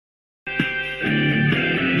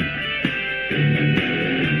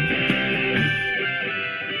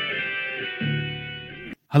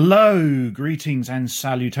Hello, greetings and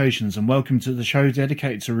salutations, and welcome to the show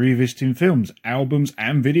dedicated to revisiting films, albums,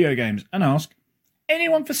 and video games, and ask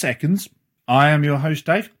anyone for seconds. I am your host,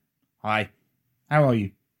 Dave. Hi, how are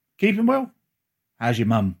you? Keeping well? How's your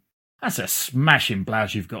mum? That's a smashing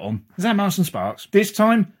blouse you've got on. Is that Mars and Sparks? This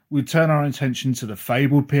time, we'll turn our attention to the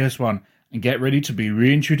fabled PS1 and get ready to be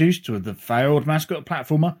reintroduced to the failed mascot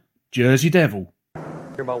platformer, Jersey Devil.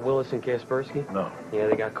 Hear about Willis and Kaspersky? No. Yeah,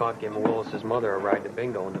 they got caught giving Willis's mother a ride to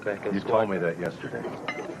bingo in the back of the You squad. told me that yesterday.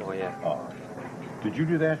 Oh, yeah. Oh. Did you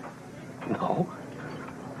do that? No.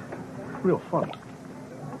 Real funny.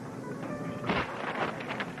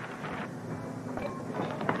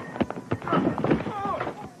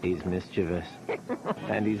 He's mischievous.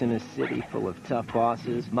 And he's in a city full of tough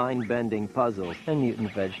bosses, mind-bending puzzles, and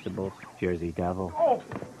mutant vegetables. Jersey Devil. Oh,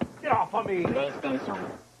 get off of me!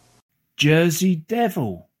 Jersey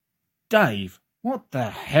Devil. Dave, what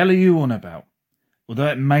the hell are you on about? Although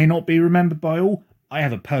it may not be remembered by all, I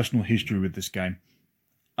have a personal history with this game.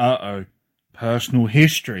 Uh-oh. Personal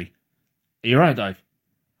history. Are you right, Dave?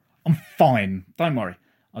 I'm fine, don't worry.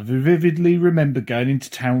 I vividly remember going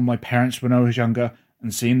into town with my parents when I was younger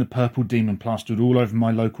and seeing the purple demon plastered all over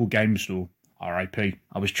my local game store. R.I.P.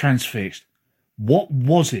 I was transfixed. What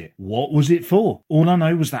was it? What was it for? All I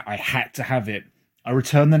know was that I had to have it. I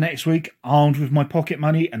returned the next week, armed with my pocket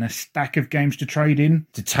money and a stack of games to trade in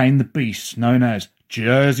to tame the beast known as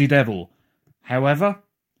Jersey Devil. However,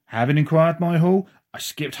 having inquired my haul, I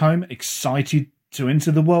skipped home, excited to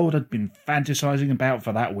enter the world I'd been fantasizing about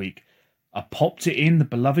for that week. I popped it in the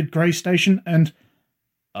beloved Grey Station and...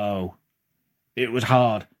 oh, it was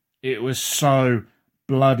hard. It was so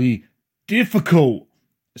bloody difficult,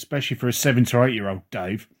 especially for a 7 to 8 year old,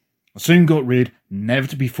 Dave. I soon got rid, never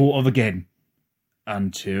to be thought of again.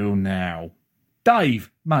 Until now.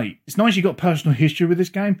 Dave, mate, it's nice you got personal history with this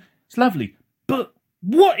game. It's lovely. But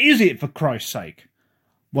what is it, for Christ's sake?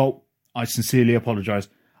 Well, I sincerely apologise.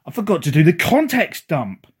 I forgot to do the context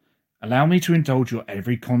dump. Allow me to indulge your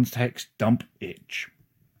every context dump itch.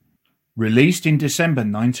 Released in December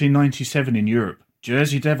 1997 in Europe,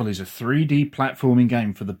 Jersey Devil is a 3D platforming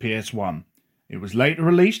game for the PS1. It was later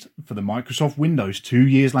released for the Microsoft Windows 2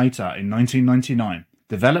 years later in 1999.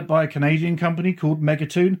 Developed by a Canadian company called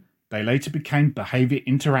Megatoon, they later became Behaviour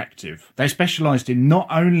Interactive. They specialised in not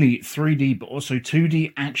only 3D but also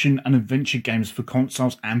 2D action and adventure games for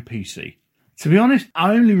consoles and PC. To be honest,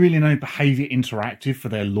 I only really know Behaviour Interactive for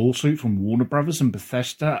their lawsuit from Warner Brothers and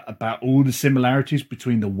Bethesda about all the similarities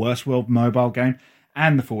between the Worst World mobile game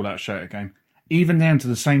and the Fallout Shelter game, even down to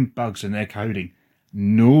the same bugs in their coding.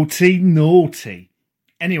 Naughty, naughty.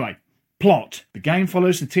 Anyway, plot. The game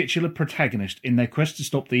follows the titular protagonist in their quest to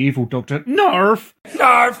stop the evil Dr. Narf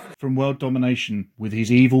from world domination with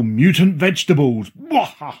his evil mutant vegetables.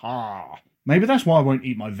 Wahaha! Maybe that's why I won't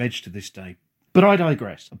eat my veg to this day. But I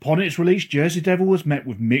digress. Upon its release, Jersey Devil was met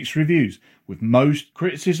with mixed reviews, with most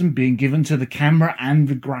criticism being given to the camera and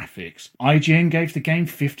the graphics. IGN gave the game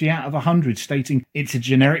 50 out of 100, stating it's a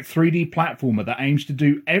generic 3D platformer that aims to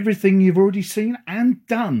do everything you've already seen and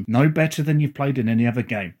done, no better than you've played in any other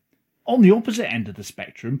game. On the opposite end of the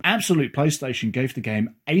spectrum, Absolute PlayStation gave the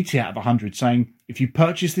game 80 out of 100, saying, if you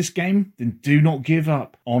purchase this game, then do not give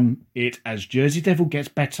up on it as Jersey Devil gets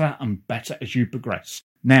better and better as you progress.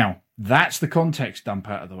 Now, that's the context dump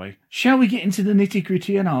out of the way. Shall we get into the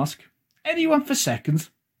nitty-gritty and ask, anyone for seconds?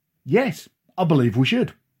 Yes, I believe we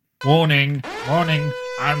should. Warning, warning,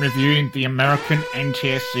 I'm reviewing the American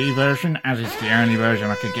NTSC version as it's the only version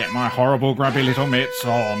I could get my horrible grubby little mitts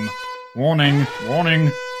on. Warning,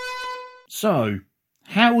 warning. So,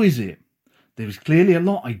 how is it? There was clearly a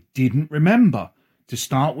lot I didn't remember. To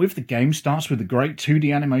start with, the game starts with a great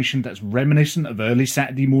 2D animation that's reminiscent of early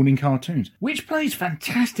Saturday morning cartoons, which plays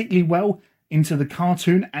fantastically well into the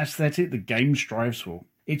cartoon aesthetic the game strives for.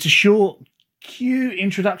 It's a short, cute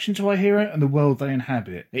introduction to our hero and the world they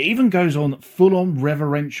inhabit. It even goes on full-on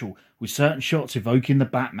reverential, with certain shots evoking the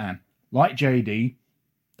Batman. Like JD,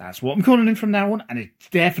 that's what I'm calling him from now on, and it's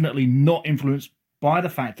definitely not influenced by the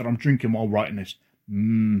fact that I'm drinking while writing this.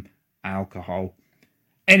 Alcohol.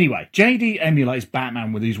 Anyway, JD emulates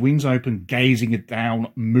Batman with his wings open, gazing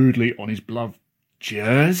down moodily on his beloved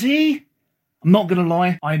Jersey? I'm not going to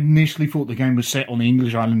lie, I initially thought the game was set on the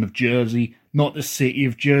English island of Jersey, not the city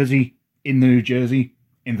of Jersey in New Jersey,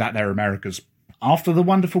 in that they're Americas. After the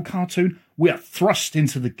wonderful cartoon, we are thrust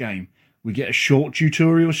into the game. We get a short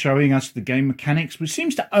tutorial showing us the game mechanics, which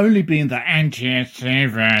seems to only be in the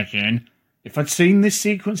NTSC version. If I'd seen this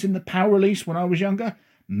sequence in the PAL release when I was younger,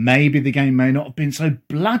 maybe the game may not have been so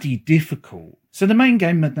bloody difficult. So the main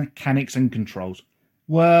game mechanics and controls,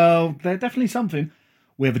 well, they're definitely something.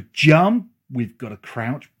 We have a jump, we've got a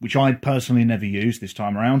crouch, which I personally never used this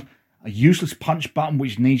time around, a useless punch button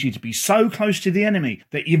which needs you to be so close to the enemy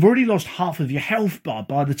that you've already lost half of your health bar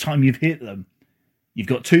by the time you've hit them. You've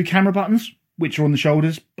got 2 camera buttons, which are on the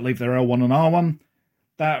shoulders, believe they're L1 and R1,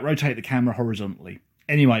 that rotate the camera horizontally.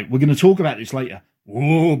 Anyway, we're going to talk about this later.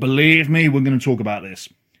 Oh, believe me, we're going to talk about this.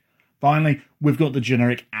 Finally, we've got the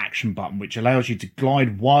generic action button, which allows you to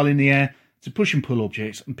glide while in the air, to push and pull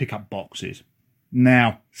objects and pick up boxes.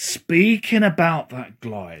 Now, speaking about that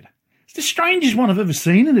glide, it's the strangest one I've ever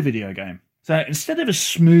seen in a video game. So instead of a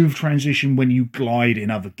smooth transition when you glide in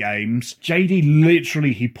other games, JD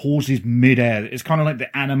literally, he pauses mid-air. It's kind of like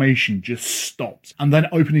the animation just stops and then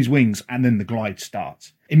open his wings and then the glide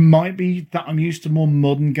starts. It might be that I'm used to more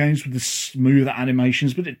modern games with the smoother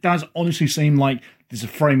animations, but it does honestly seem like there's a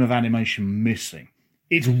frame of animation missing.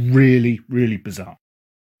 It's really, really bizarre.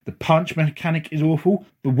 The punch mechanic is awful,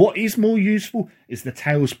 but what is more useful is the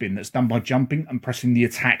tailspin that's done by jumping and pressing the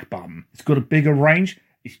attack button. It's got a bigger range,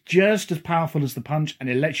 it's just as powerful as the punch, and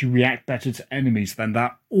it lets you react better to enemies than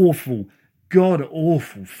that awful,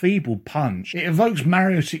 god-awful, feeble punch. It evokes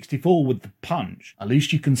Mario 64 with the punch. At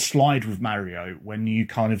least you can slide with Mario when you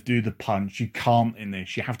kind of do the punch. You can't in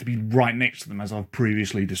this. You have to be right next to them, as I've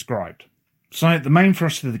previously described. So the main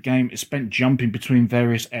thrust of the game is spent jumping between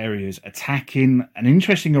various areas, attacking an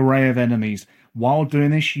interesting array of enemies. While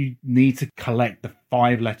doing this, you need to collect the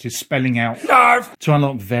 5 letters spelling out NARF to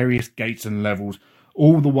unlock various gates and levels,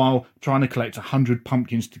 all the while trying to collect 100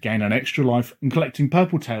 pumpkins to gain an extra life and collecting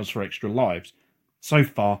purple tails for extra lives. So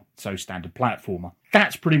far, so standard platformer.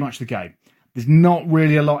 That's pretty much the game. There's not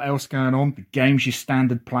really a lot else going on. The game's your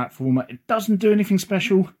standard platformer. It doesn't do anything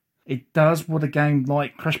special. It does what a game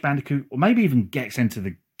like Crash Bandicoot or maybe even Gex Enter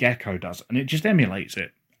the Gecko does, and it just emulates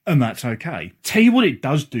it. And that's okay. Tell you what it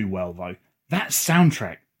does do well, though. That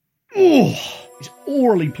soundtrack. Oh, it's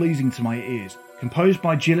orally pleasing to my ears. Composed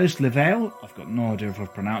by Gilles Level. I've got no idea if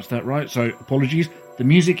I've pronounced that right, so apologies. The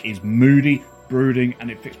music is moody, brooding,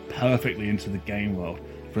 and it fits perfectly into the game world.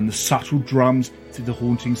 From the subtle drums to the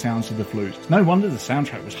haunting sounds of the flutes. It's no wonder the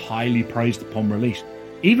soundtrack was highly praised upon release.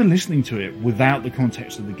 Even listening to it without the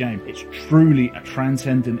context of the game, it's truly a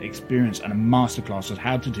transcendent experience and a masterclass of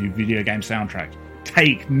how to do video game soundtracks.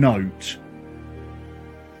 Take note.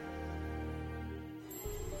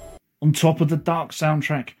 On top of the dark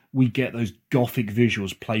soundtrack, we get those gothic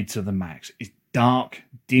visuals played to the max. It's dark,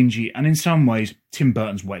 dingy, and in some ways, Tim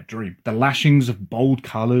Burton's wet dream. The lashings of bold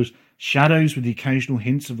colours, shadows with the occasional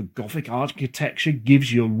hints of a gothic architecture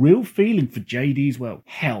gives you a real feeling for JD's world.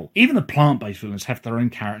 Hell, even the plant-based villains have their own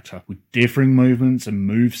character, with differing movements and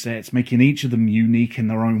movesets, making each of them unique in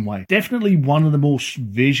their own way. Definitely one of the more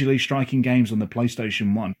visually striking games on the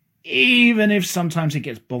PlayStation 1. Even if sometimes it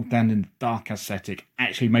gets bogged down in the dark aesthetic,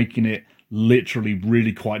 actually making it literally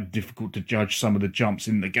really quite difficult to judge some of the jumps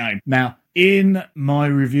in the game. Now, in my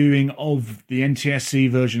reviewing of the NTSC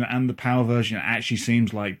version and the PAL version, it actually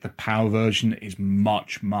seems like the PAL version is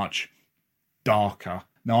much, much darker.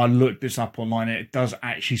 Now, I looked this up online, and it does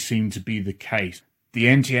actually seem to be the case. The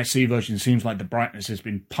NTSC version seems like the brightness has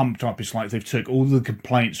been pumped up. It's like they've took all the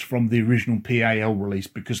complaints from the original PAL release,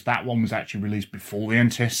 because that one was actually released before the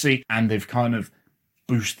NTSC, and they've kind of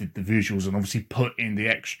boosted the visuals and obviously put in the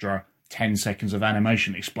extra 10 seconds of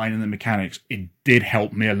animation explaining the mechanics. It did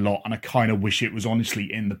help me a lot, and I kind of wish it was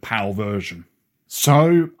honestly in the PAL version.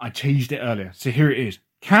 So, I teased it earlier, so here it is.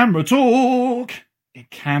 Camera talk! It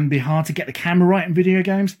can be hard to get the camera right in video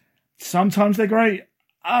games. Sometimes they're great,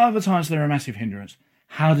 other times they're a massive hindrance.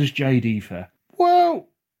 How does JD fare? Well,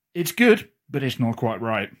 it's good, but it's not quite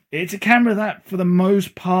right. It's a camera that, for the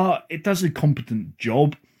most part, it does a competent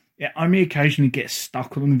job. It only occasionally gets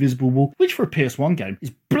stuck on an invisible wall, which for a PS1 game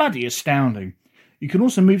is bloody astounding. You can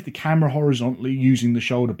also move the camera horizontally using the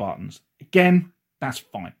shoulder buttons. Again, that's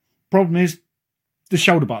fine. Problem is, the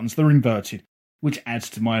shoulder buttons, they're inverted, which adds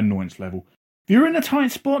to my annoyance level. If you're in a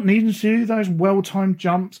tight spot needing to do those well-timed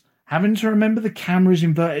jumps, having to remember the camera is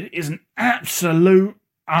inverted is an absolute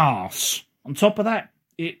arse. On top of that,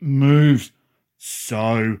 it moves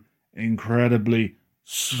so incredibly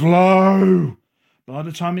slow. By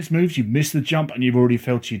the time it's moved, you've missed the jump and you've already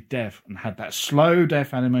felt your death and had that slow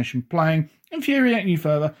death animation playing, infuriating you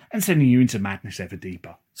further and sending you into madness ever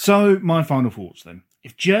deeper. So, my final thoughts then.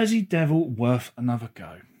 Is Jersey Devil worth another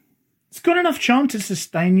go? It's got enough charm to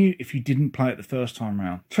sustain you if you didn't play it the first time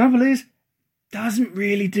round. Trouble is, doesn't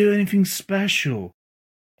really do anything special.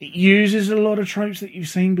 It uses a lot of tropes that you've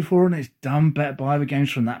seen before, and it's done better by other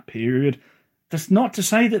games from that period. That's not to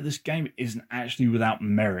say that this game isn't actually without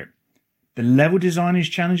merit. The level design is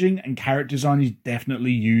challenging and character design is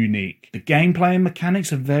definitely unique. The gameplay and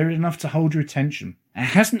mechanics are varied enough to hold your attention. It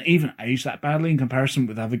hasn't even aged that badly in comparison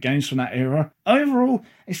with other games from that era. Overall,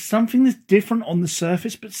 it's something that's different on the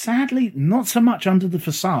surface, but sadly, not so much under the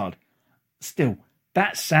facade. Still,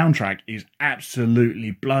 that soundtrack is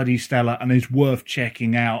absolutely bloody stellar and is worth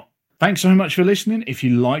checking out. Thanks so much for listening. If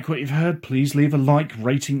you like what you've heard, please leave a like,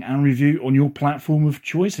 rating and review on your platform of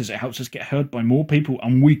choice, as it helps us get heard by more people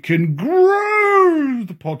and we can grow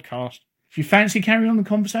the podcast. If you fancy carrying on the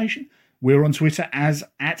conversation, we're on Twitter as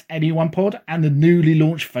 @AnyonePod and the newly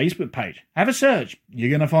launched Facebook page. Have a search. You're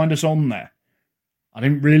going to find us on there. I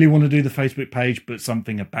didn't really want to do the Facebook page, but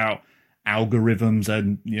something about algorithms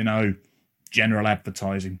and, general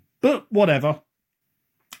advertising. But whatever.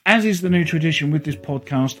 As is the new tradition with this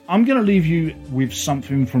podcast, I'm going to leave you with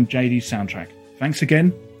something from JD's soundtrack. Thanks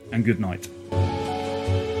again, and good night.